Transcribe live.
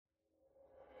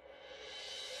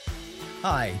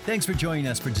Hi, thanks for joining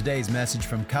us for today's message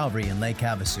from Calvary in Lake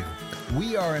Havasu.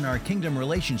 We are in our Kingdom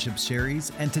Relationships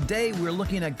series, and today we're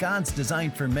looking at God's design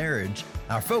for marriage.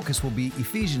 Our focus will be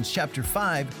Ephesians chapter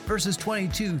 5, verses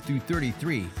 22 through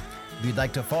 33. If you'd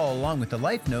like to follow along with the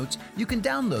life notes, you can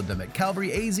download them at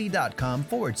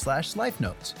calvaryaz.com/life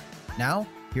notes. Now,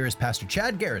 here is Pastor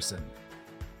Chad Garrison.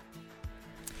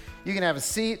 You can have a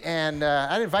seat, and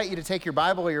I'd invite you to take your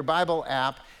Bible or your Bible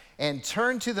app and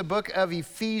turn to the book of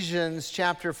Ephesians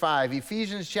chapter 5.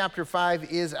 Ephesians chapter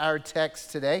 5 is our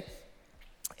text today.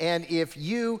 And if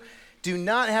you do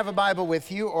not have a Bible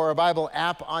with you or a Bible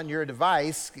app on your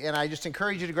device, and I just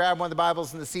encourage you to grab one of the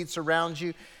Bibles in the seats around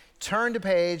you, turn to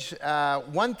page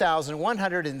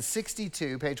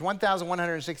 1162, page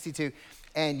 1162,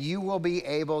 and you will be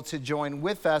able to join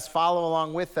with us, follow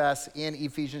along with us in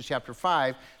Ephesians chapter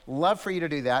 5. Love for you to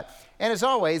do that. And as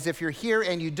always, if you're here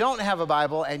and you don't have a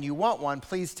Bible and you want one,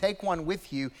 please take one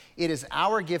with you. It is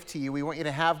our gift to you. We want you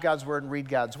to have God's Word and read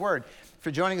God's Word. If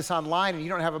you're joining us online and you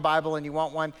don't have a Bible and you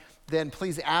want one, then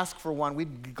please ask for one.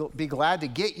 We'd be glad to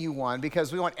get you one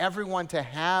because we want everyone to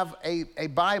have a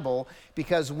Bible,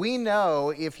 because we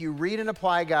know if you read and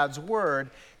apply God's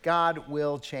Word, God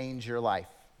will change your life.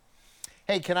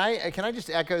 Hey, can I just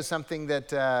echo something that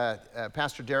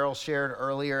Pastor Darrell shared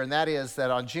earlier, and that is that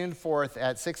on June 4th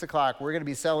at 6 o'clock, we're going to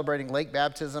be celebrating lake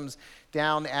baptisms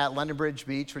down at London Bridge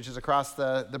Beach, which is across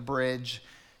the bridge.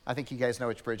 I think you guys know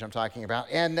which bridge I'm talking about.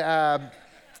 And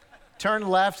turn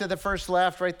left at the first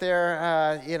left right there,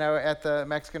 at the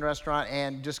Mexican restaurant,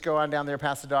 and just go on down there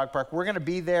past the dog park. We're going to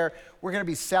be there. We're going to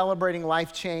be celebrating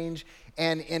life change.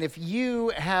 And if you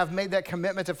have made that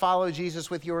commitment to follow Jesus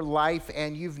with your life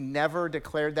and you've never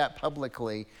declared that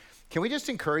publicly, can we just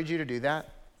encourage you to do that?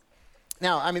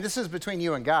 Now, I mean, this is between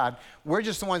you and God. We're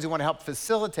just the ones who want to help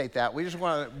facilitate that. We just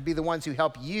want to be the ones who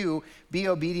help you be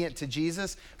obedient to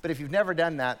Jesus. But if you've never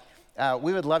done that,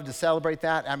 we would love to celebrate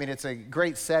that. I mean, it's a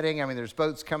great setting. I mean, there's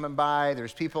boats coming by.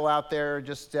 There's people out there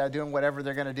just doing whatever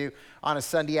they're going to do on a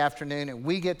Sunday afternoon. And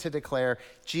we get to declare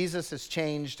Jesus has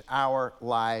changed our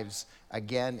lives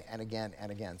again and again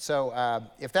and again. So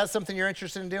if that's something you're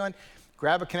interested in doing,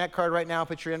 grab a Connect card right now,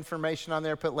 put your information on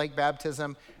there, put Lake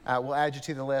Baptism. We'll add you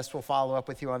to the list. We'll follow up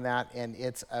with you on that. And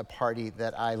it's a party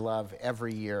that I love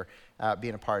every year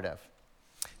being a part of.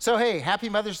 So, hey, happy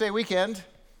Mother's Day weekend.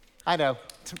 I know,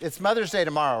 it's Mother's Day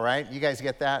tomorrow, right? You guys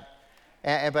get that?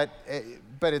 But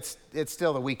it's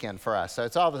still the weekend for us, so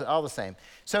it's all the same.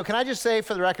 So can I just say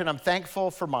for the record, I'm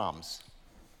thankful for moms.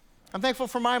 I'm thankful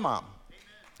for my mom. Amen.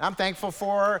 I'm thankful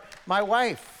for my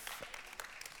wife.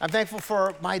 I'm thankful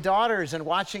for my daughters and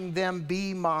watching them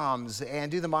be moms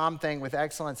and do the mom thing with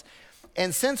excellence.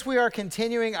 And since we are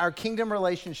continuing our Kingdom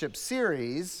Relationships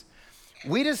series,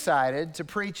 we decided to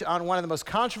preach on one of the most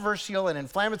controversial and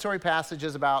inflammatory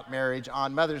passages about marriage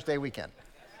on Mother's Day weekend.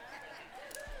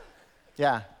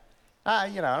 Yeah.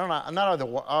 I'm not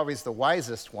always the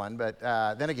wisest one, but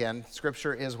then again,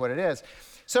 Scripture is what it is.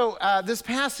 So this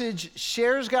passage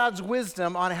shares God's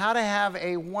wisdom on how to have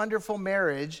a wonderful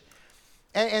marriage.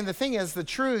 And the thing is, the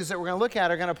truths that we're going to look at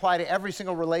are going to apply to every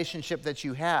single relationship that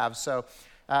you have. So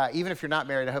even if you're not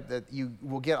married, I hope that you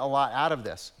will get a lot out of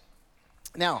this.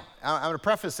 Now, I'm going to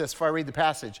preface this before I read the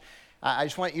passage. I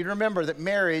just want you to remember that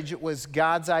marriage was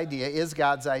God's idea, is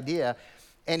God's idea,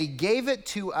 and he gave it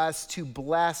to us to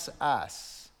bless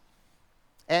us.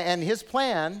 And his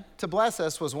plan to bless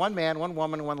us was one man, one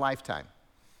woman, one lifetime.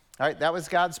 All right, that was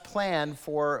God's plan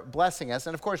for blessing us.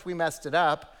 And of course, we messed it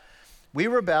up. We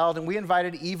rebelled and we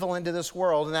invited evil into this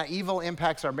world, and that evil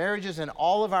impacts our marriages and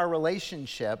all of our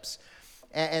relationships.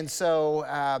 And so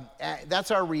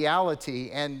that's our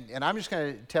reality. And I'm just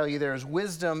going to tell you there's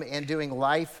wisdom in doing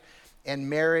life and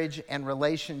marriage and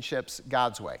relationships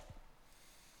God's way.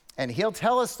 And he'll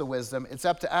tell us the wisdom. It's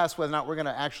up to us whether or not we're going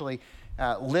to actually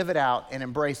live it out and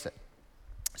embrace it.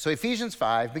 So Ephesians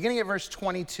 5, beginning at verse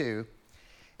 22,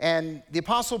 and the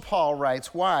Apostle Paul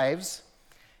writes, "Wives,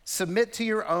 submit to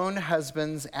your own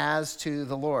husbands as to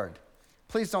the Lord."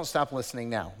 Please don't stop listening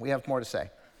now. We have more to say.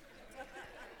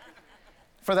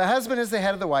 "For the husband is the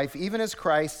head of the wife, even as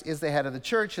Christ is the head of the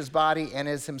church, his body, and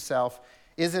is himself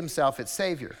its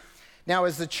Savior. Now,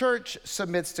 as the church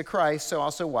submits to Christ, so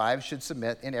also wives should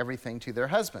submit in everything to their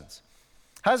husbands.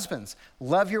 Husbands,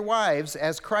 love your wives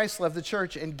as Christ loved the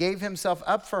church and gave himself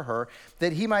up for her,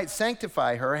 that he might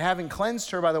sanctify her, having cleansed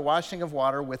her by the washing of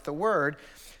water with the word,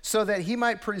 so that he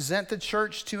might present the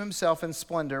church to himself in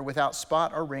splendor, without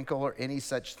spot or wrinkle or any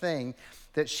such thing,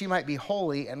 that she might be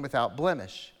holy and without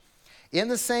blemish. In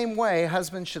the same way,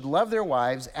 husbands should love their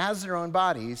wives as their own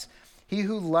bodies. He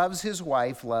who loves his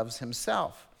wife loves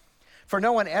himself. For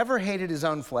no one ever hated his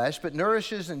own flesh, but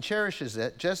nourishes and cherishes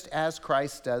it, just as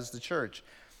Christ does the church,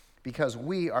 because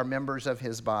we are members of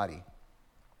his body.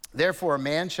 Therefore, a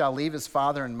man shall leave his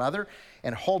father and mother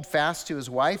and hold fast to his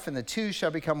wife, and the two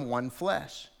shall become one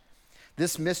flesh.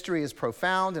 This mystery is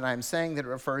profound, and I am saying that it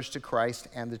refers to Christ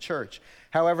and the church.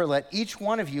 However, let each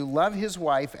one of you love his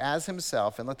wife as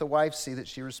himself, and let the wife see that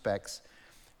she respects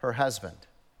her husband.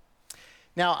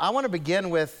 Now, I want to begin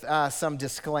with some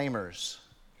disclaimers.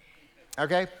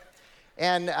 Okay?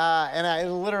 And I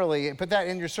literally put that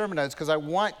in your sermon notes because I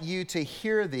want you to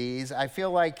hear these. I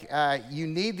feel like you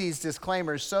need these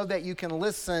disclaimers so that you can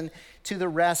listen to the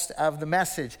rest of the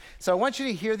message. So I want you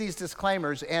to hear these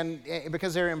disclaimers and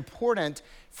because they're important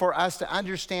for us to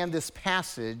understand this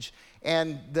passage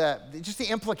and just the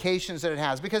implications that it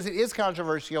has, because it is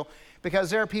controversial,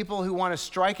 because there are people who want to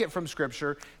strike it from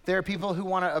Scripture. There are people who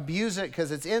want to abuse it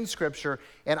because it's in Scripture,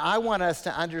 and I want us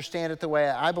to understand it the way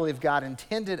I believe God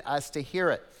intended us to hear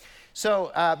it.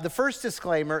 So the first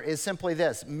disclaimer is simply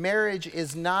this: marriage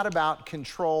is not about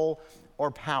control or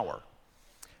power.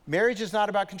 Marriage is not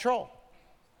about control.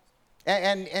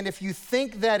 And if you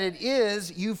think that it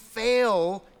is, you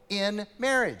fail in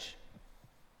marriage.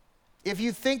 If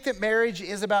you think that marriage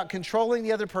is about controlling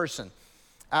the other person,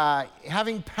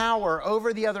 having power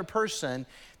over the other person,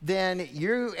 then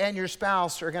you and your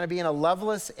spouse are going to be in a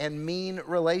loveless and mean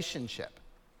relationship.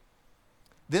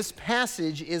 This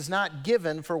passage is not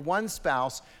given for one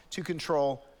spouse to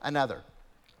control another,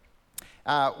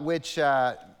 which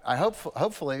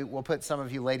hopefully will put some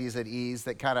of you ladies at ease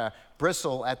that kind of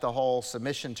bristle at the whole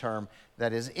submission term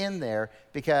that is in there,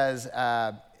 because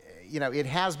it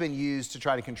has been used to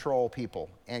try to control people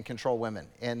and control women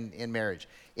in marriage.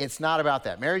 It's not about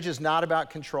that. Marriage is not about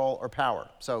control or power.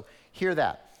 So hear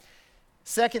that.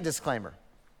 Second disclaimer: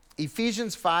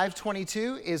 Ephesians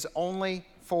 5:22 is only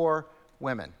for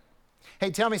women.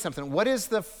 Hey, tell me something. What is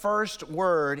the first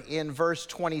word in verse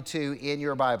 22 in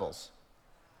your Bibles?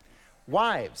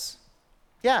 Wives.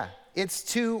 Yeah, it's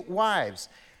to wives.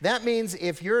 That means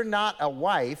if you're not a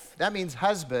wife, that means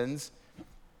husbands,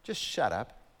 just shut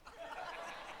up.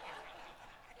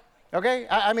 Okay?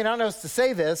 I mean, I don't know how to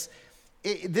say this.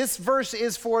 This verse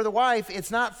is for the wife. It's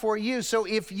not for you. So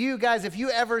if you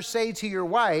ever say to your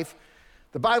wife,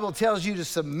 the Bible tells you to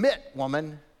submit,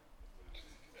 woman,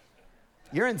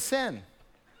 you're in sin.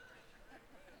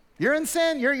 You're in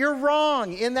sin. You're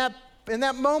wrong. In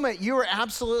that moment, you are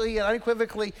absolutely and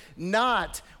unequivocally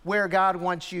not where God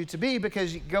wants you to be,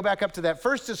 because you go back up to that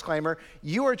first disclaimer,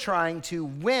 you are trying to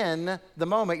win the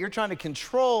moment. You're trying to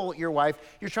control your wife.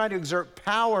 You're trying to exert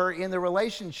power in the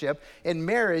relationship, and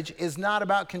marriage is not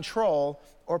about control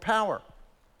or power.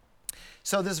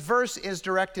 So this verse is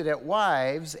directed at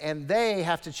wives, and they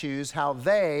have to choose how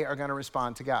they are going to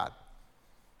respond to God.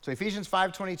 So Ephesians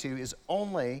 5:22 is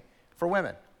only for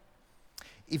women.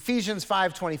 Ephesians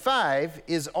 5:25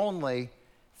 is only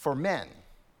for men.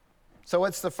 So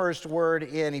what's the first word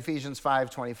in Ephesians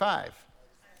 5:25?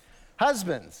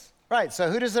 Husbands. Right,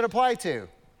 so who does it apply to?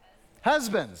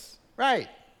 Husbands, right.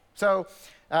 So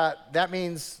that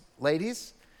means,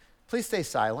 ladies, please stay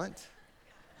silent.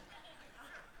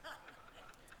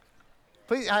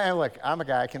 Please, look, I'm a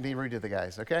guy, I can be rude to the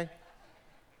guys, okay?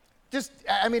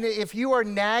 If you are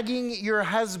nagging your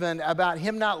husband about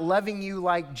him not loving you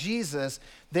like Jesus,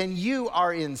 then you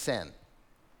are in sin.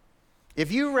 If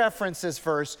you reference this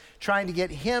verse trying to get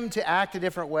him to act a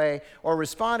different way or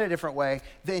respond a different way,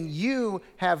 then you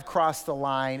have crossed the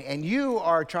line and you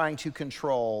are trying to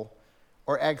control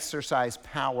or exercise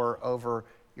power over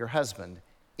your husband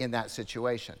in that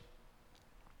situation.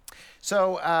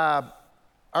 So,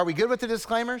 are we good with the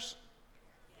disclaimers?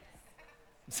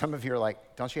 Some of you are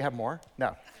like, don't you have more?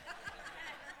 No.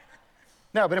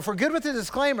 No, but if we're good with the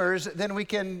disclaimers, then we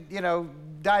can,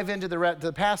 dive into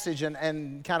the passage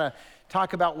and kind of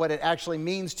talk about what it actually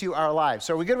means to our lives.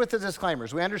 So are we good with the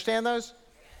disclaimers? We understand those?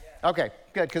 Okay,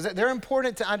 good, because they're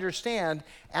important to understand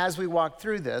as we walk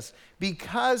through this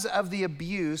because of the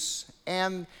abuse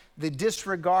and the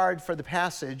disregard for the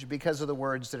passage because of the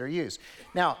words that are used.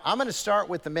 Now, I'm going to start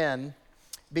with the men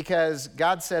because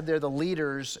God said they're the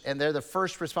leaders and they're the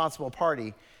first responsible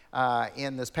party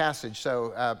in this passage.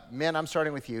 So men, I'm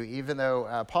starting with you. Even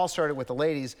though Paul started with the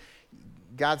ladies,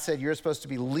 God said you're supposed to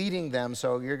be leading them,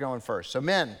 so you're going first. So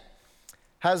men,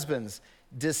 husbands,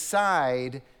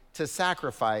 decide to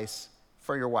sacrifice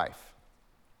for your wife.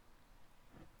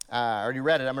 I already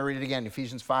read it. I'm going to read it again.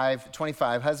 Ephesians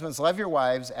 5:25. Husbands, love your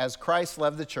wives as Christ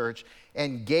loved the church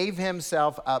and gave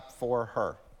himself up for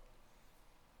her.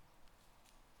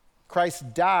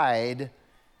 Christ died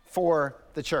for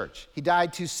the church. He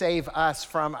died to save us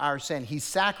from our sin. He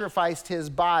sacrificed his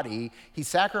body, he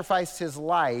sacrificed his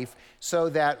life so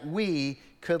that we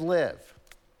could live.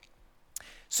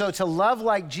 So to love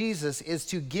like Jesus is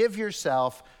to give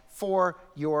yourself for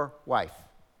your wife.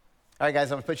 All right,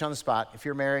 guys, I'm gonna put you on the spot. If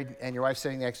you're married and your wife's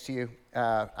sitting next to you,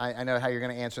 I know how you're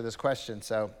gonna answer this question,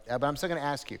 but I'm still gonna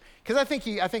ask you, because I think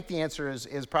the answer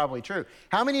is probably true.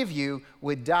 How many of you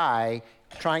would die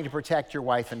trying to protect your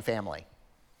wife and family?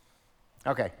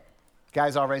 Okay,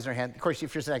 guys all raise their hand. Of course,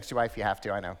 if you're next to your wife, you have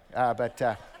to, I know. But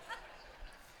I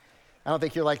don't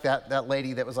think you're like that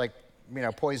lady that was like,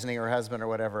 poisoning her husband or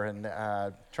whatever and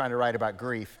trying to write about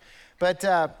grief. But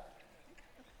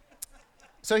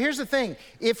so here's the thing.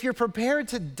 If you're prepared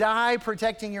to die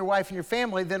protecting your wife and your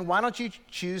family, then why don't you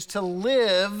choose to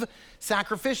live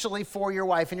sacrificially for your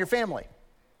wife and your family?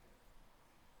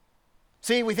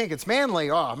 See, we think it's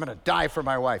manly. Oh, I'm going to die for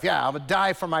my wife. Yeah, I'm going to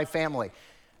die for my family.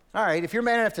 All right, if you're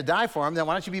man enough to die for them, then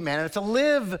why don't you be man enough to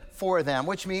live for them,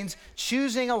 which means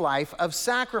choosing a life of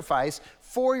sacrifice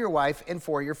for your wife and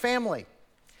for your family,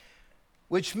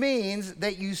 which means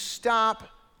that you stop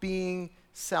being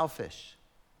selfish.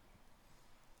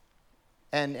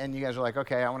 And you guys are like,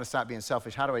 okay, I want to stop being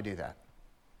selfish. How do I do that?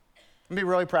 Let me be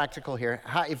really practical here.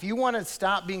 If you want to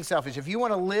stop being selfish, if you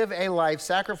want to live a life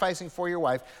sacrificing for your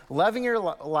wife, loving your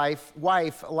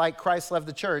wife like Christ loved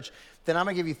the church, then I'm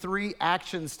going to give you 3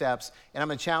 action steps, and I'm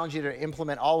going to challenge you to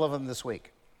implement all of them this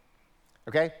week.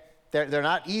 Okay? They're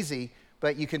not easy,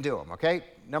 but you can do them, okay?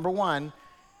 Number 1,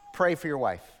 pray for your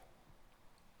wife.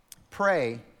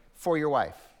 Pray for your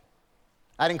wife.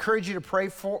 I'd encourage you to pray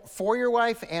for your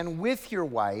wife and with your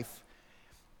wife.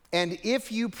 And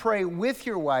if you pray with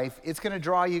your wife, it's going to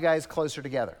draw you guys closer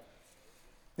together.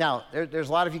 Now, there's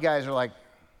a lot of you guys who are like,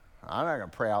 I'm not going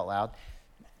to pray out loud.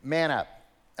 Man up,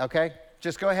 okay?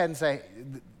 Just go ahead and say,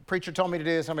 the preacher told me to do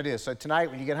this, I'm going to do this. So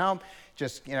tonight when you get home,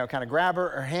 just kind of grab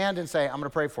her hand and say, I'm going to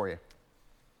pray for you.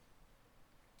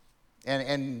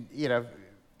 And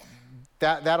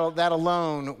that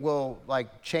alone will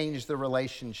change the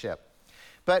relationship.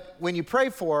 But when you pray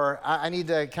for her, I need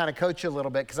to kind of coach you a little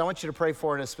bit because I want you to pray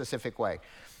for her in a specific way.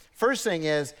 First thing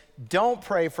is, don't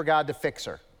pray for God to fix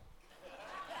her.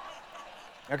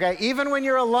 Okay, even when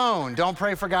you're alone, don't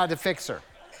pray for God to fix her.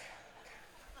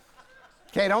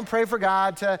 Okay, don't pray for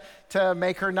God to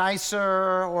make her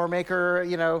nicer or make her,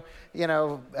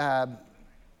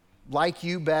 like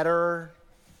you better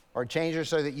or change her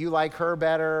so that you like her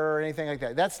better or anything like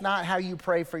that. That's not how you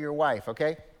pray for your wife,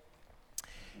 okay?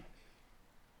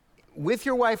 With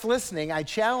your wife listening, I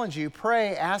challenge you,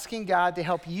 pray asking God to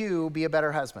help you be a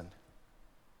better husband.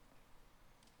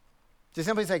 Just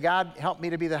simply say, God, help me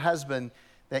to be the husband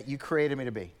that you created me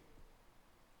to be.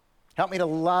 Help me to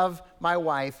love my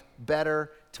wife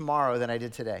better tomorrow than I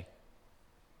did today.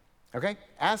 Okay?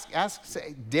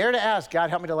 Dare to ask, God,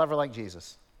 help me to love her like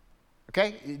Jesus.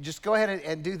 Okay? Just go ahead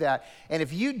and do that. And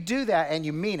if you do that and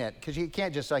you mean it, because you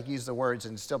can't just use the words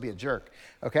and still be a jerk,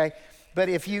 okay? But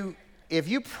if you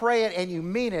pray it and you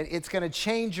mean it, it's going to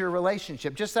change your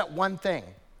relationship. Just that one thing.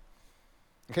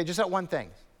 Okay, just that one thing.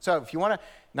 So if you want to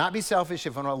not be selfish,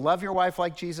 if you want to love your wife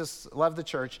like Jesus loved the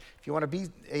church, if you want to be,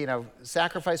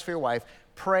 sacrifice for your wife,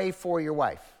 pray for your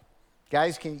wife.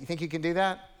 Guys, you think you can do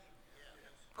that?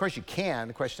 Of course you can.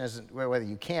 The question isn't whether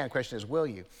you can. The question is, will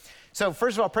you? So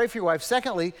first of all, pray for your wife.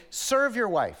 Secondly, serve your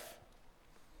wife.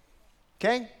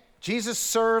 Okay? Jesus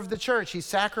served the church. He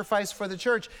sacrificed for the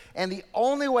church. And the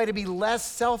only way to be less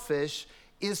selfish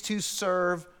is to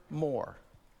serve more.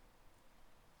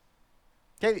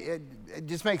 Okay, it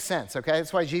just makes sense, okay?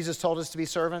 That's why Jesus told us to be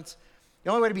servants.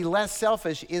 The only way to be less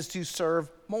selfish is to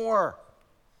serve more.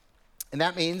 And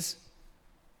that means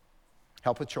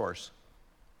help with chores.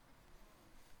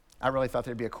 I really thought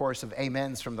there'd be a chorus of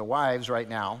amens from the wives right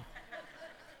now.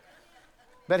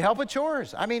 But help with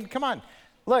chores. I mean, come on.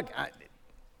 Look,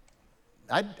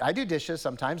 I do dishes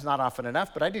sometimes, not often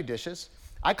enough, but I do dishes.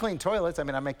 I clean toilets. I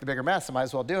mean, I make the bigger mess. I might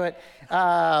as well do it.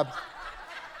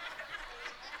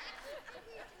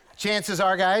 Chances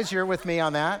are, guys, you're with me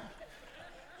on that.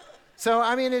 So,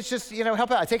 I mean, it's just, help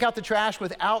out. I take out the trash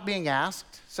without being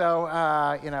asked. So,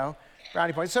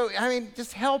 brownie points. So, I mean,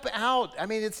 just help out. I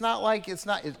mean, it's not like it's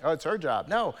her job.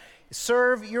 No,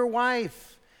 serve your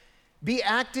wife. Be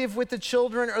active with the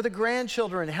children or the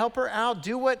grandchildren. Help her out.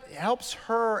 Do what helps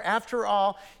her. After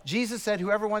all, Jesus said,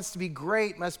 whoever wants to be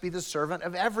great must be the servant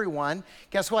of everyone.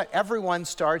 Guess what? Everyone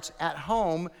starts at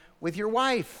home with your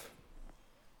wife.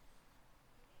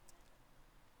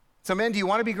 So men, do you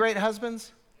want to be great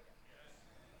husbands?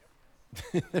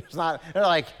 They're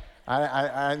like,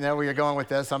 I know where you're going with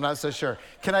this. I'm not so sure.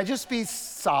 Can I just be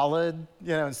solid,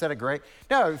 instead of great?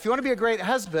 No, if you want to be a great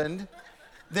husband,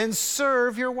 then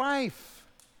serve your wife.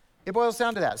 It boils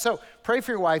down to that. So pray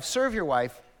for your wife, serve your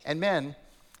wife, and men,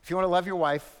 if you want to love your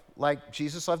wife like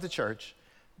Jesus loved the church,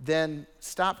 then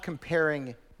stop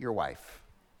comparing your wife.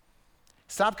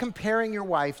 Stop comparing your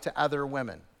wife to other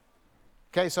women.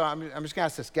 Okay, so I'm just going to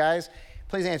ask this. Guys,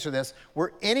 please answer this.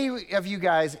 Were any of you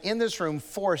guys in this room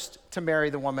forced to marry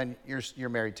the woman you're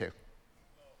married to?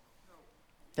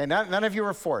 Okay, none of you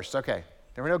were forced. Okay.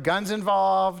 There were no guns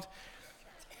involved.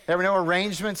 There were no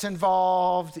arrangements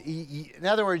involved. In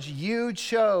other words, you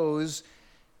chose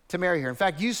to marry her. In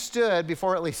fact, you stood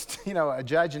before at least, a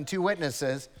judge and two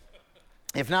witnesses,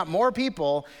 if not more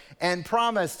people, and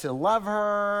promised to love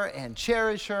her and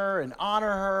cherish her and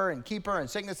honor her and keep her in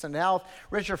sickness and health,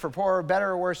 richer for poorer, better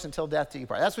or worse, until death do you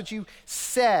part. That's what you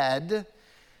said.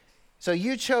 So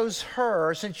you chose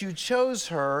her. Since you chose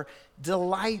her,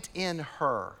 delight in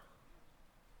her.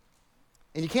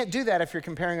 And you can't do that if you're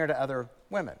comparing her to other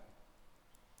women.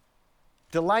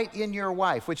 Delight in your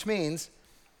wife, which means,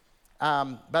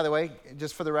 by the way,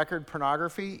 just for the record,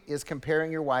 pornography is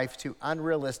comparing your wife to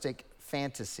unrealistic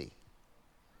fantasy.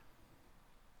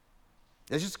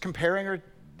 It's just comparing her.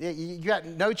 You got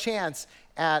no chance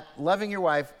at loving your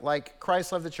wife like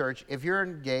Christ loved the church if you're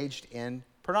engaged in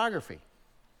pornography.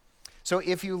 So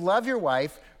if you love your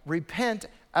wife, repent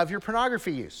of your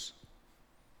pornography use.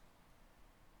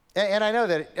 And I know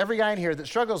that every guy in here that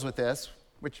struggles with this,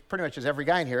 which pretty much is every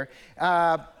guy in here,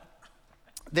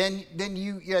 then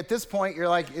you at this point, you're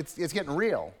like, it's getting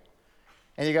real.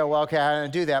 And you go, well, okay, I'm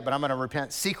going to do that, but I'm going to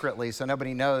repent secretly so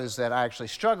nobody knows that I actually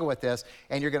struggle with this.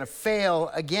 And you're going to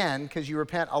fail again because you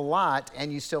repent a lot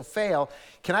and you still fail.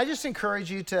 Can I just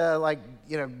encourage you to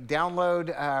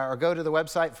download or go to the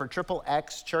website for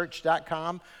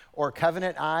triplexchurch.com or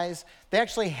Covenant Eyes? They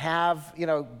actually have,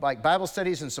 like Bible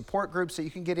studies and support groups that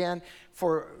you can get in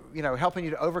for, helping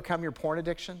you to overcome your porn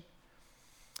addiction.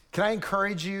 Can I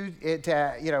encourage you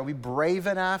to, be brave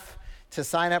enough to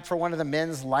sign up for one of the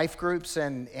men's life groups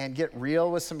and get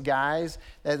real with some guys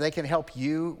that they can help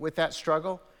you with that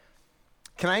struggle?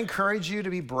 Can I encourage you to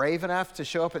be brave enough to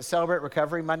show up at Celebrate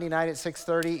Recovery Monday night at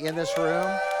 6:30 in this room?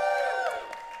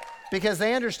 Because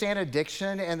they understand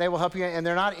addiction and they will help you, and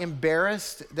they're not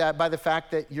embarrassed by the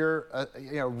fact that you're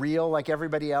real like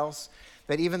everybody else,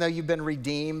 that even though you've been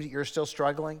redeemed, you're still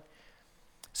struggling.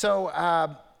 So,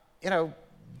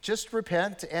 just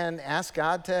repent and ask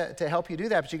God to help you do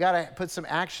that, but you got to put some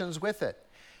actions with it.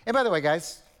 And by the way,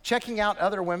 guys, checking out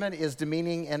other women is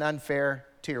demeaning and unfair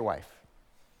to your wife.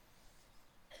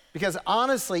 Because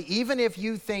honestly, even if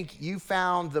you think you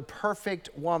found the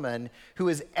perfect woman who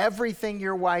is everything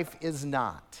your wife is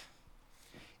not,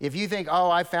 if you think, oh,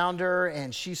 I found her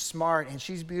and she's smart and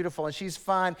she's beautiful and she's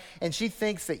fun and she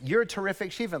thinks that you're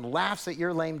terrific, she even laughs at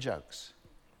your lame jokes.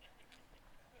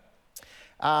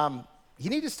 You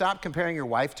need to stop comparing your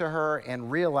wife to her and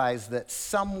realize that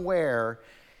somewhere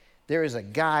there is a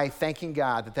guy thanking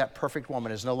God that perfect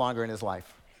woman is no longer in his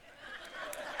life.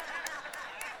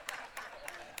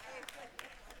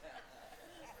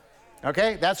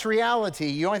 Okay, that's reality.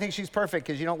 You only think she's perfect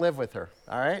because you don't live with her,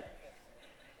 all right?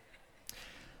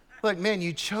 Look, men,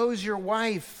 you chose your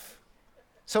wife.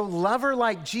 So love her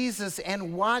like Jesus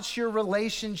and watch your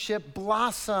relationship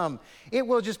blossom. It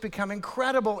will just become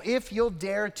incredible if you'll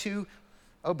dare to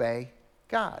obey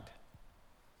God.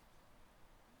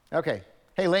 Okay.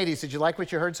 Hey, ladies, did you like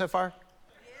what you heard so far?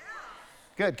 Yeah.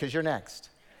 Good, because you're next.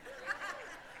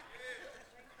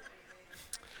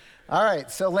 All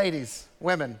right, so ladies,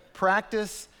 women,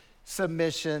 practice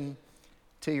submission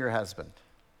to your husband.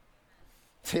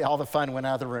 See, all the fun went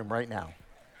out of the room right now.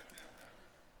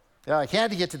 He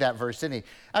had to get to that verse, didn't he?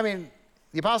 I mean,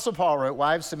 the Apostle Paul wrote,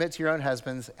 wives, submit to your own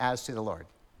husbands as to the Lord.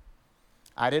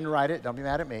 I didn't write it. Don't be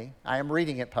mad at me. I am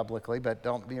reading it publicly, but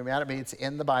don't be mad at me. It's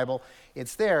in the Bible.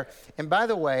 It's there. And by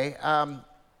the way,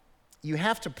 you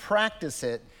have to practice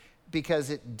it because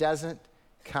it doesn't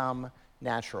come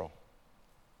natural.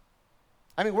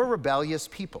 I mean, we're rebellious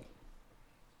people.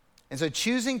 And so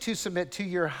choosing to submit to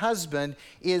your husband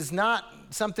is not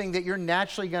something that you're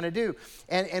naturally going to do.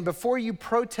 And before you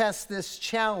protest this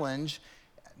challenge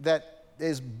that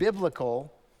is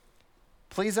biblical,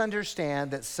 please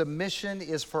understand that submission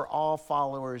is for all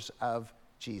followers of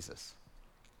Jesus.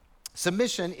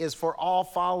 Submission is for all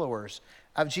followers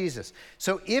of Jesus.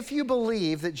 So if you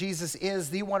believe that Jesus is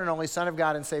the one and only Son of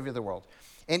God and Savior of the world,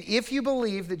 and if you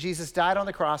believe that Jesus died on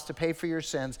the cross to pay for your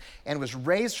sins and was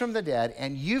raised from the dead,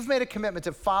 and you've made a commitment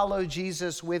to follow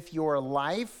Jesus with your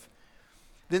life,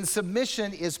 then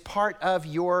submission is part of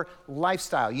your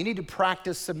lifestyle. You need to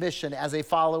practice submission as a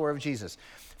follower of Jesus.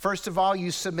 First of all,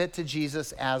 you submit to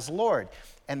Jesus as Lord.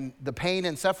 And the pain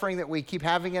and suffering that we keep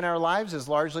having in our lives is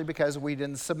largely because we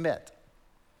didn't submit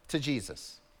to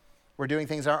Jesus. We're doing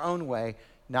things our own way,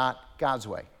 not God's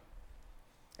way.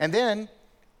 And then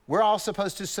we're all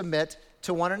supposed to submit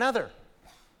to one another.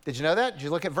 Did you know that? Did you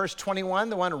look at verse 21,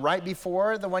 the one right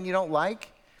before the one you don't like?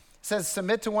 It says,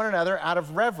 submit to one another out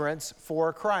of reverence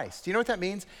for Christ. Do you know what that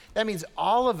means? That means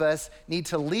all of us need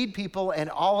to lead people and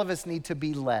all of us need to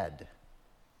be led.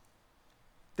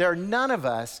 There are none of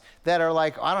us that are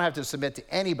like, I don't have to submit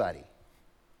to anybody.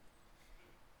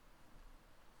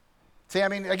 See, I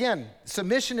mean, again,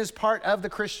 submission is part of the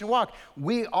Christian walk.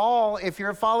 We all, if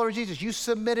you're a follower of Jesus, you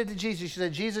submitted to Jesus. You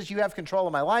said, Jesus, you have control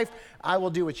of my life. I will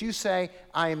do what you say.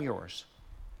 I am yours.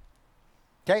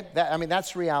 Okay?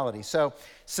 That's reality. So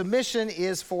submission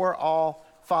is for all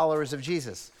followers of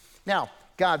Jesus. Now,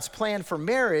 God's plan for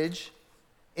marriage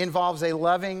involves a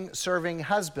loving, serving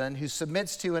husband who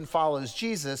submits to and follows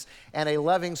Jesus, and a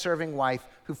loving, serving wife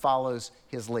who follows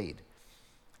his lead.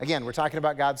 Again, we're talking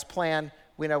about God's plan.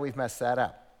 We know we've messed that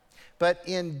up. But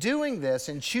in doing this,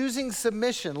 in choosing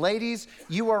submission, ladies,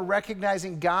 you are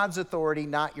recognizing God's authority,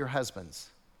 not your husband's.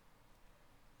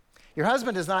 Your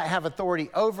husband does not have authority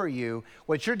over you.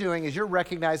 What you're doing is you're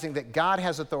recognizing that God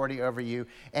has authority over you,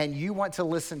 and you want to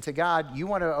listen to God, you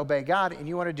want to obey God, and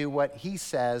you want to do what he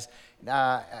says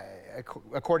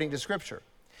according to Scripture.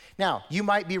 Now, you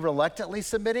might be reluctantly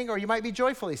submitting, or you might be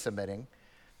joyfully submitting,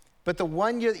 but the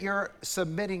one you're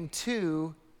submitting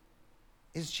to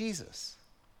is Jesus.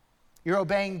 You're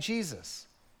obeying Jesus.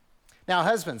 Now,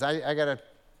 husbands, I got to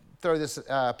throw this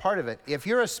part of it. If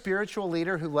you're a spiritual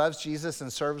leader who loves Jesus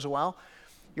and serves well,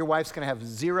 your wife's going to have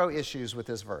zero issues with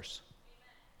this verse.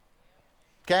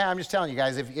 Okay, I'm just telling you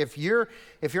guys, if you're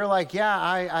like, yeah,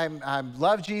 I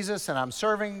love Jesus and I'm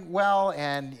serving well,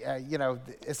 and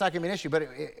it's not going to be an issue. But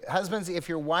husbands, if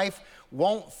your wife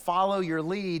won't follow your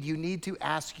lead, you need to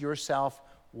ask yourself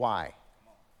why.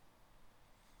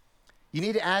 You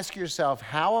need to ask yourself,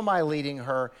 how am I leading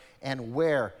her, and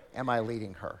where am I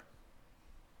leading her?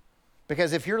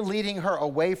 Because if you're leading her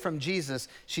away from Jesus,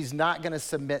 she's not going to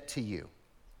submit to you.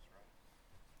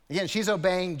 Again, she's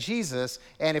obeying Jesus,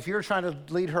 and if you're trying to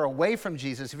lead her away from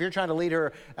Jesus, if you're trying to lead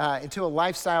her into a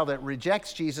lifestyle that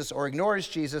rejects Jesus or ignores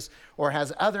Jesus or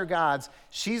has other gods,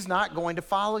 she's not going to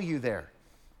follow you there.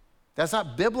 That's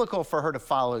not biblical for her to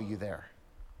follow you there.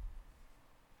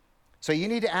 So you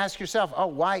need to ask yourself,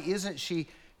 why isn't she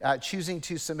choosing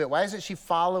to submit? Why isn't she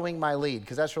following my lead?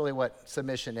 Because that's really what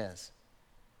submission is.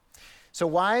 So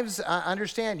wives,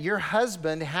 understand, your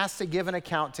husband has to give an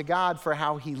account to God for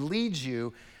how he leads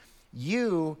you.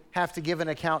 You have to give an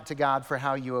account to God for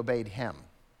how you obeyed him.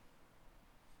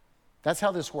 That's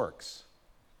how this works.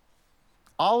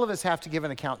 All of us have to give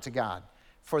an account to God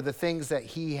for the things that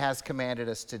he has commanded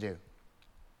us to do.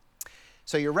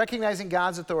 So you're recognizing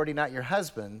God's authority, not your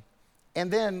husband. And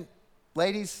then,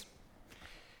 ladies,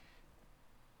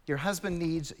 your husband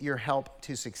needs your help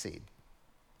to succeed.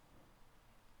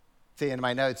 See, in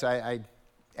my notes, I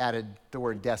added the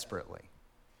word desperately.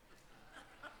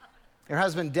 Your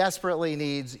husband desperately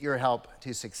needs your help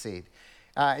to succeed.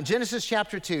 In Genesis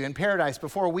chapter 2, in paradise,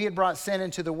 before we had brought sin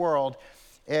into the world,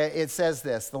 it says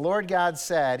this: the Lord God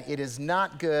said, "It is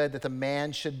not good that the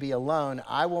man should be alone.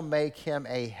 I will make him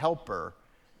a helper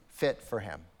fit for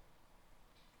him."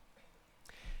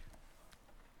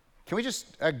 Can we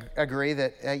just agree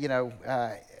that,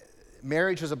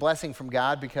 marriage was a blessing from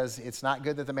God, because it's not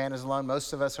good that the man is alone.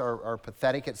 Most of us are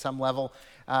pathetic at some level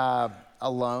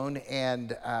alone,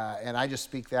 and I just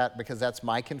speak that because that's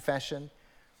my confession.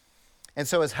 And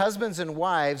so as husbands and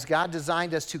wives, God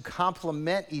designed us to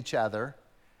complement each other,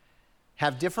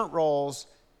 have different roles,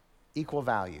 equal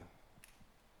value.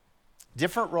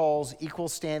 Different roles, equal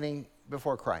standing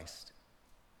before Christ.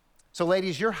 So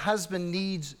ladies, your husband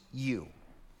needs you.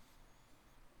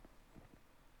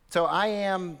 So I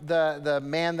am the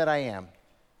man that I am,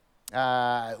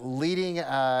 leading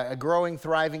a growing,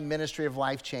 thriving ministry of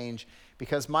life change,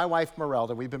 because my wife,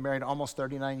 Merelda, we've been married almost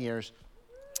 39 years,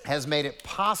 has made it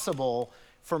possible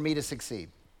for me to succeed.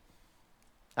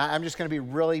 I'm just going to be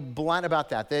really blunt about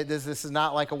that. This is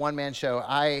not like a one-man show.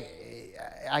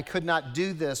 I could not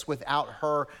do this without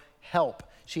her help.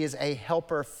 She is a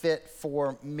helper fit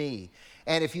for me.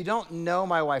 And if you don't know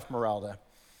my wife, Merelda,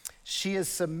 she is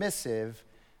submissive,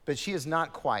 but she is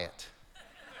not quiet.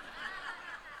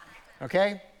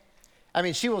 Okay? I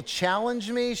mean, she will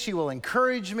challenge me, she will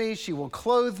encourage me, she will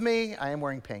clothe me. I am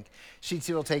wearing pink. She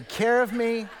will take care of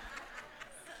me.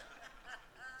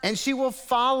 And she will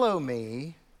follow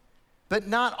me, but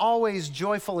not always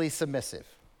joyfully submissive.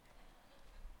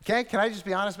 Okay, can I just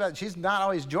be honest about it? She's not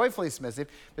always joyfully submissive,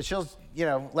 but she'll,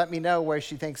 let me know where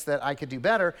she thinks that I could do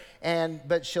better,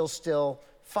 but she'll still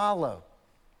follow.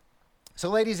 So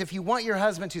ladies, if you want your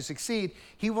husband to succeed,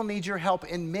 he will need your help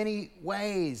in many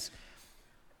ways.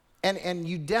 And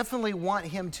you definitely want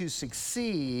him to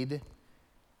succeed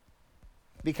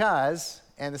because,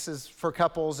 and this is for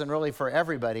couples and really for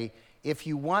everybody, if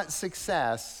you want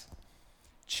success,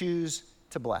 choose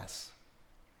to bless.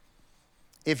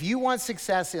 If you want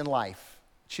success in life,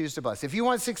 choose to bless. If you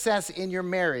want success in your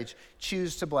marriage,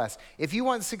 choose to bless. If you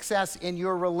want success in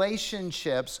your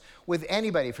relationships with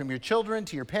anybody, from your children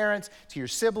to your parents, to your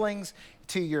siblings,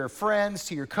 to your friends,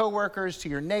 to your coworkers, to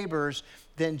your neighbors,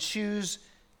 then choose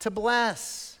to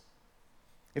bless.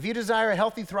 If you desire a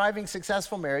healthy, thriving,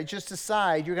 successful marriage, just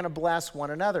decide you're going to bless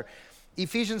one another.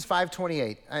 Ephesians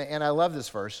 5:28, and I love this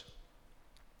verse.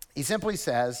 He simply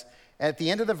says, at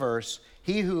the end of the verse,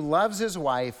 he who loves his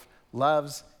wife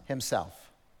loves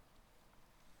himself.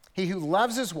 He who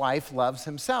loves his wife loves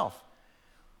himself.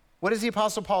 What is the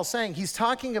Apostle Paul saying? He's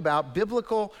talking about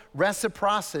biblical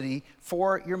reciprocity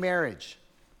for your marriage.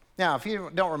 Now, if you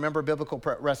don't remember biblical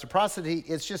reciprocity,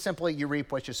 it's just simply you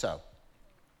reap what you sow.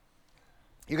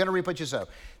 You're going to reap what you sow.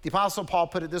 The Apostle Paul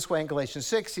put it this way in Galatians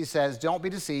 6. He says, don't be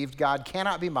deceived. God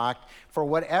cannot be mocked. For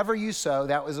whatever you sow,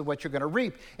 that is what you're going to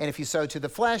reap. And if you sow to the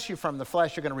flesh, from the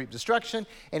flesh, you're going to reap destruction.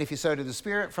 And if you sow to the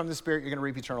Spirit, from the Spirit, you're going to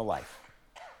reap eternal life.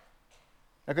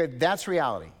 Okay, that's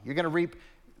reality. You're going to reap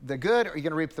the good or you're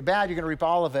going to reap the bad. You're going to reap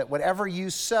all of it. Whatever you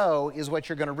sow is what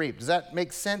you're going to reap. Does that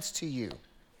make sense to you?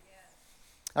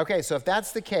 Okay, so if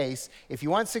that's the case, if you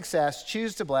want success,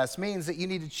 choose to bless means that you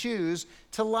need to choose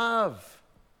to love.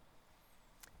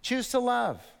 Choose to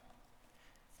love.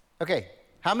 Okay,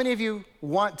 how many of you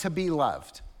want to be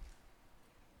loved?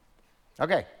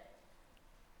 Okay,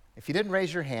 if you didn't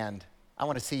raise your hand, I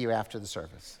want to see you after the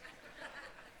service.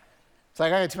 It's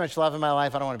like, I got too much love in my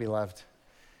life, I don't want to be loved.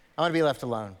 I want to be left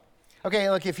alone. Okay,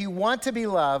 look, if you want to be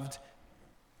loved,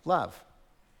 love.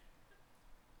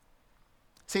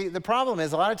 See, the problem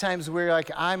is a lot of times we're like,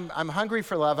 I'm hungry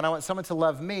for love and I want someone to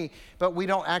love me, but we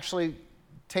don't actually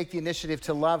take the initiative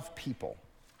to love people.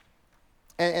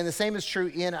 And the same is true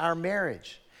in our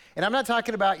marriage. And I'm not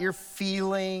talking about your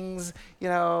feelings,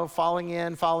 falling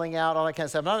in, falling out, all that kind of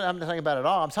stuff. I'm not talking about it at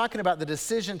all. I'm talking about the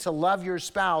decision to love your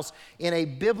spouse in a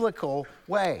biblical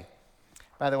way.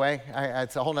 By the way,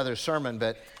 it's a whole nother sermon,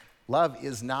 but love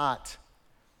is not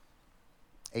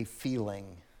a feeling.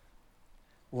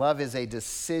 Love is a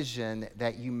decision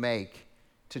that you make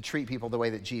to treat people the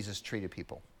way that Jesus treated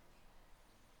people.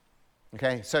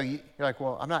 Okay, so you're like,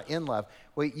 well, I'm not in love.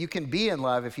 Well, you can be in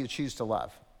love if you choose to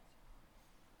love.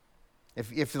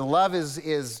 If the love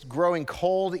is growing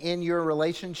cold in your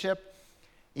relationship,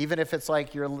 even if it's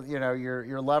like your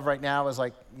love right now is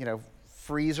like,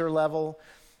 freezer level,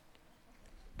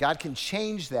 God can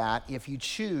change that if you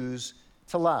choose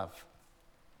to love.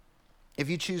 If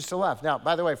you choose to love. Now,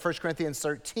 by the way, 1 Corinthians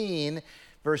 13,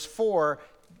 verse 4,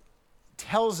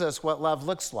 tells us what love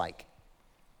looks like.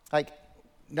 Like,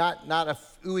 not a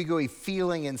ooey-gooey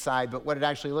feeling inside, but what it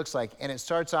actually looks like. And it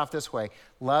starts off this way.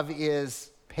 Love is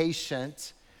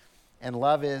patient, and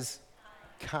love is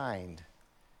kind.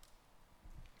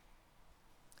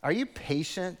 Are you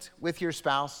patient with your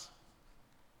spouse?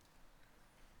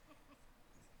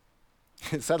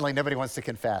 Suddenly, nobody wants to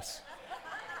confess.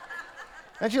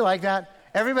 Don't you like that?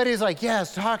 Everybody's like,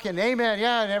 yes, talking, amen,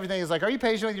 yeah, and everything is like, are you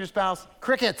patient with your spouse?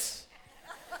 Crickets.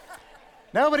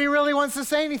 Nobody really wants to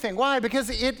say anything. Why? Because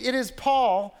it is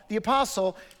Paul, the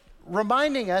apostle,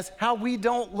 reminding us how we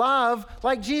don't love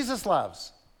like Jesus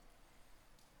loves.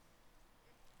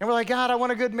 And we're like, God, I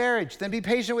want a good marriage. Then be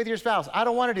patient with your spouse. I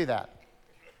don't want to do that.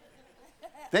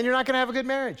 Then you're not going to have a good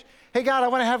marriage. Hey, God, I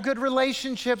want to have good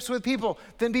relationships with people.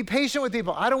 Then be patient with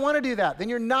people. I don't want to do that. Then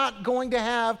you're not going to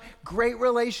have great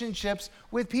relationships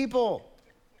with people.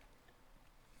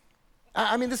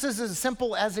 I mean, this is as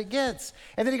simple as it gets.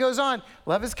 And then he goes on,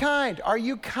 love is kind. Are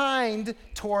you kind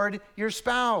toward your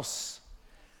spouse?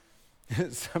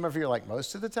 Some of you are like,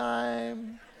 most of the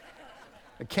time,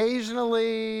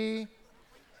 occasionally.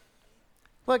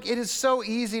 Look, it is so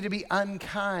easy to be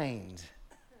unkind.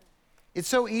 It's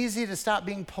so easy to stop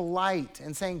being polite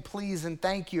and saying please and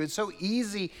thank you. It's so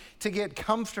easy to get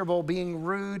comfortable being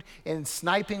rude and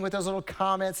sniping with those little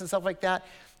comments and stuff like that.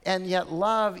 And yet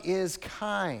love is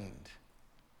kind.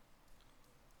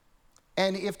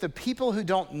 And if the people who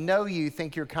don't know you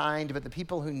think you're kind, but the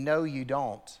people who know you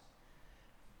don't,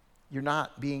 you're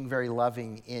not being very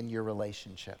loving in your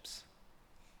relationships.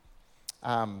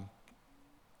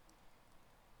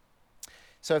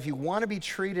 So if you want to be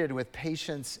treated with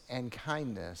patience and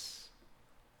kindness,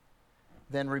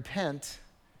 then repent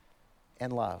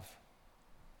and love.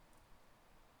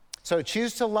 So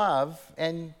choose to love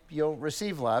and you'll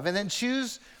receive love, and then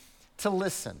choose to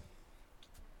listen.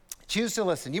 Choose to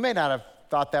listen. You may not have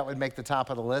thought that would make the top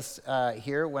of the list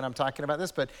here when I'm talking about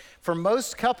this, but for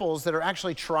most couples that are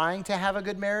actually trying to have a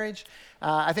good marriage,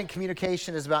 I think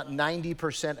communication is about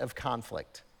 90% of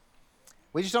conflict.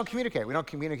 We just don't communicate. We don't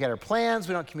communicate our plans.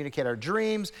 We don't communicate our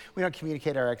dreams. We don't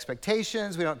communicate our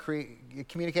expectations. We don't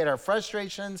communicate our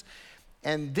frustrations.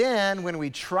 And then when we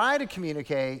try to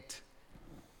communicate,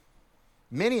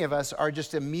 many of us are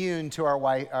just immune to our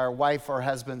wife or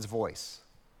husband's voice.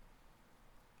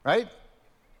 Right?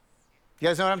 You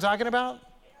guys know what I'm talking about?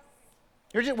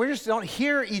 We just don't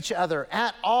hear each other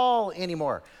at all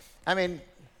anymore. I mean,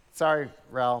 sorry,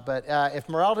 Rel, but if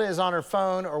Merelda is on her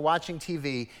phone or watching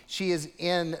TV, she is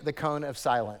in the cone of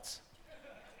silence.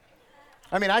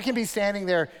 I mean, I can be standing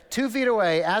there 2 feet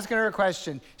away asking her a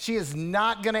question. She is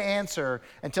not going to answer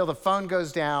until the phone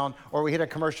goes down or we hit a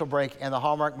commercial break and the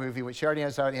Hallmark movie, which she already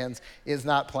knows how it ends, is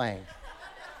not playing.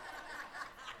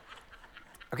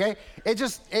 Okay?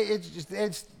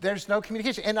 There's no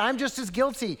communication. And I'm just as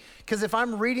guilty, because if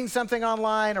I'm reading something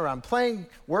online or I'm playing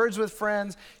words with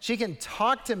friends, she can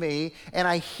talk to me and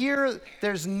I hear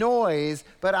there's noise,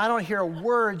 but I don't hear a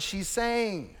word she's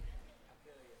saying.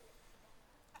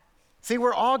 See,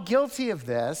 we're all guilty of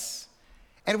this,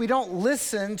 and we don't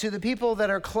listen to the people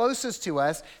that are closest to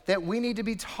us that we need to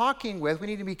be talking with, we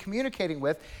need to be communicating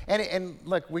with. And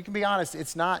look, we can be honest,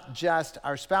 it's not just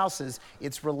our spouses,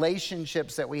 it's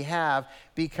relationships that we have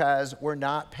because we're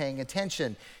not paying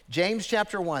attention. James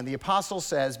chapter 1, the apostle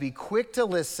says, "Be quick to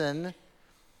listen,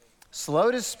 slow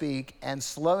to speak, and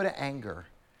slow to anger,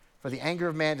 for the anger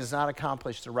of man does not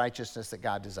accomplish the righteousness that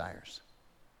God desires."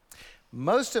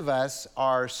 Most of us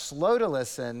are slow to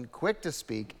listen, quick to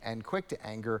speak, and quick to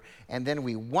anger, and then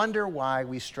we wonder why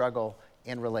we struggle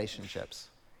in relationships.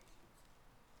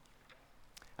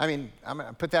 I mean, I'm going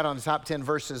to put that on the top 10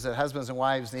 verses that husbands and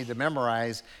wives need to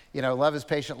memorize. You know, love is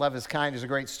patient, love is kind is a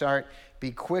great start.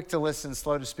 Be quick to listen,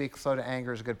 slow to speak, slow to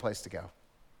anger is a good place to go.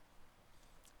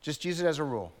 Just use it as a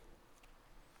rule.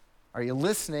 Are you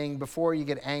listening before you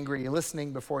get angry? Are you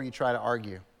listening before you try to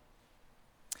argue?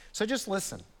 So just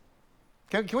listen.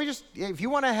 Can we just, if you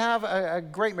want to have a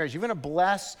great marriage, you want to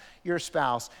bless your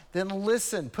spouse, then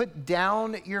listen. Put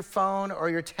down your phone or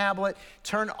your tablet,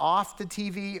 turn off the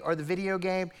TV or the video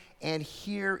game, and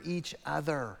hear each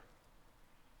other.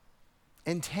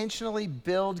 Intentionally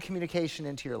build communication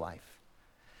into your life.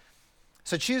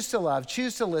 So choose to love,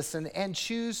 choose to listen, and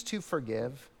choose to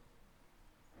forgive.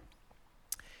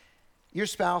 Your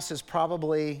spouse is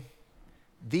probably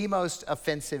the most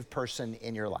offensive person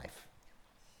in your life.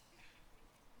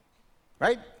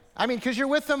 Right? I mean, because you're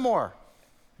with them more.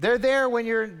 They're there when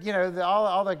you're,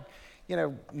 all the,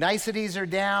 niceties are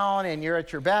down and you're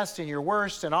at your best and your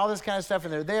worst and all this kind of stuff,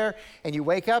 and they're there, and you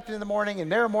wake up in the morning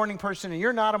and they're a morning person and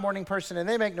you're not a morning person, and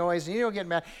they make noise and you don't get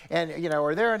mad, and,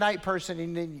 or they're a night person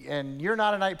and you're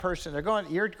not a night person.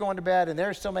 You're going to bed and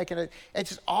they're still making it. It's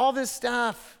just all this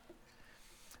stuff.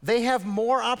 They have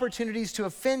more opportunities to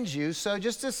offend you, so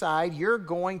just decide you're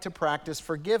going to practice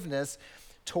forgiveness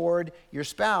toward your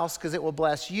spouse, because it will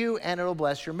bless you and it'll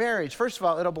bless your marriage. First of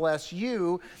all, it'll bless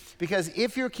you because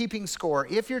if you're keeping score,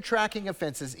 if you're tracking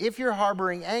offenses, if you're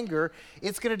harboring anger,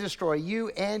 it's going to destroy you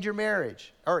and your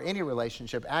marriage, or any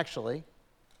relationship actually,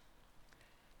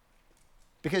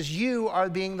 because you are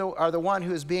the one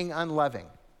who is being unloving.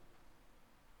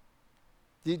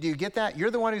 Do you get that?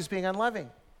 You're the one who's being unloving.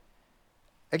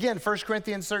 Again, 1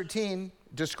 Corinthians 13,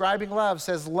 describing love,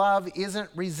 says love isn't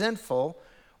resentful,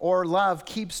 or love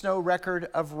keeps no record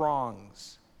of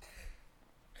wrongs.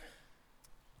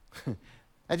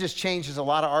 That just changes a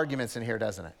lot of arguments in here,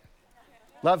 doesn't it?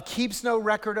 Love keeps no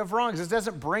record of wrongs. It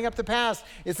doesn't bring up the past.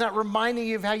 It's not reminding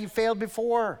you of how you failed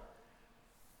before.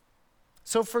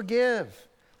 So forgive.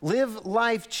 Live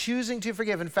life choosing to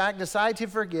forgive. In fact, decide to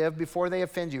forgive before they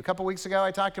offend you. A couple weeks ago, I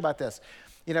talked about this.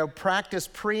 Practice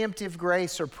preemptive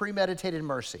grace or premeditated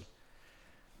mercy.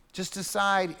 Just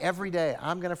decide every day,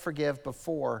 I'm going to forgive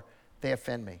before they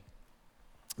offend me.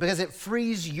 Because it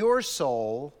frees your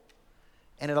soul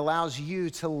and it allows you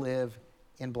to live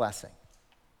in blessing.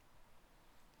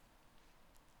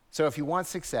 So if you want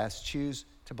success, choose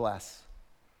to bless.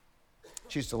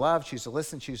 Choose to love, choose to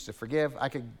listen, choose to forgive. I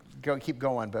could keep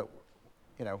going, but,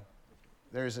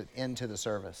 there's an end to the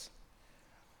service.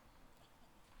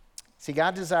 See,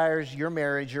 God desires your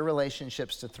marriage, your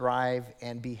relationships to thrive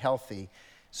and be healthy.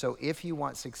 So if you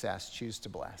want success, choose to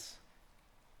bless.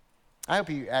 I hope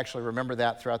you actually remember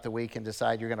that throughout the week and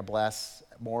decide you're going to bless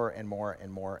more and more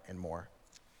and more and more.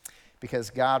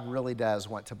 Because God really does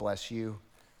want to bless you,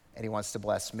 and he wants to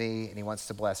bless me, and he wants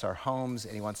to bless our homes,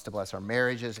 and he wants to bless our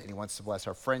marriages, and he wants to bless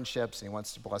our friendships, and he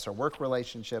wants to bless our work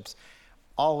relationships,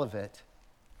 all of it,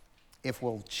 if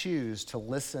we'll choose to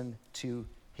listen to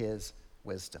his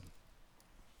wisdom.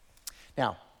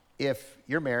 Now, if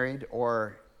you're married,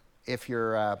 or if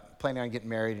you're planning on getting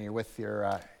married and you're with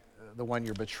your the one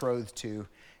you're betrothed to,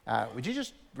 would you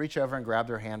just reach over and grab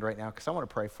their hand right now? Because I want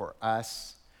to pray for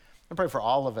us. I pray for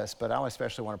all of us, but I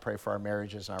especially want to pray for our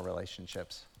marriages and our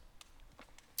relationships.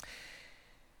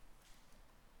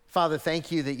 Father,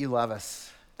 thank you that you love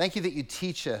us. Thank you that you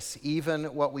teach us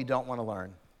even what we don't want to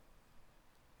learn.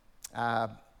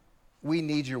 We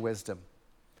need your wisdom.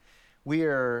 We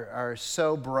are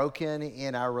so broken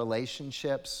in our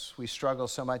relationships. We struggle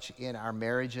so much in our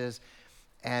marriages.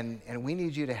 And we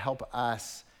need you to help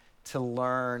us to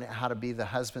learn how to be the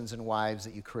husbands and wives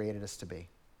that you created us to be.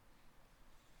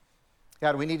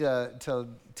 God, we need to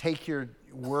take your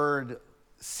word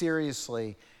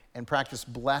seriously and practice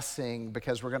blessing,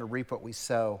 because we're going to reap what we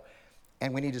sow.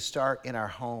 And we need to start in our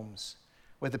homes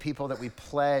with the people that we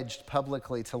pledged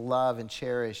publicly to love and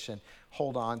cherish and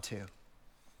hold on to.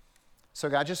 So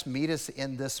God, just meet us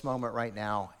in this moment right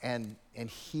now and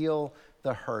heal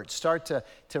the hurt. Start to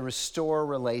restore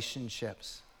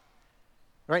relationships.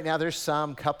 Right now, there's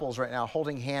some couples right now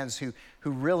holding hands who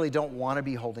really don't want to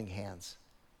be holding hands.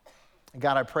 And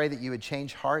God, I pray that you would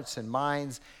change hearts and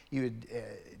minds. You would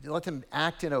let them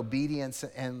act in obedience,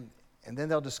 and then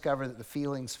they'll discover that the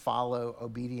feelings follow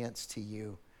obedience to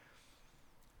you.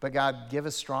 But God, give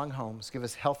us strong homes, give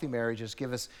us healthy marriages,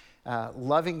 give us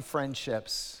loving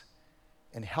friendships,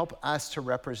 and help us to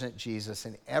represent Jesus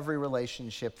in every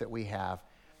relationship that we have,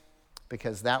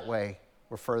 because that way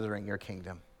we're furthering your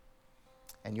kingdom.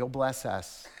 And you'll bless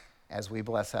us as we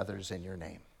bless others in your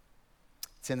name.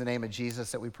 It's in the name of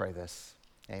Jesus that we pray this.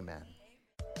 Amen.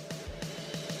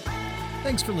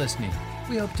 Thanks for listening.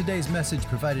 We hope today's message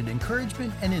provided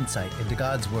encouragement and insight into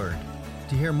God's Word.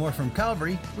 To hear more from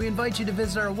Calvary, we invite you to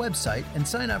visit our website and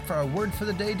sign up for our Word for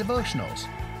the Day devotionals.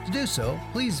 To do so,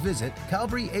 please visit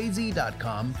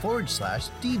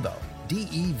calvaryaz.com/Devo,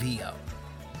 D-E-V-O.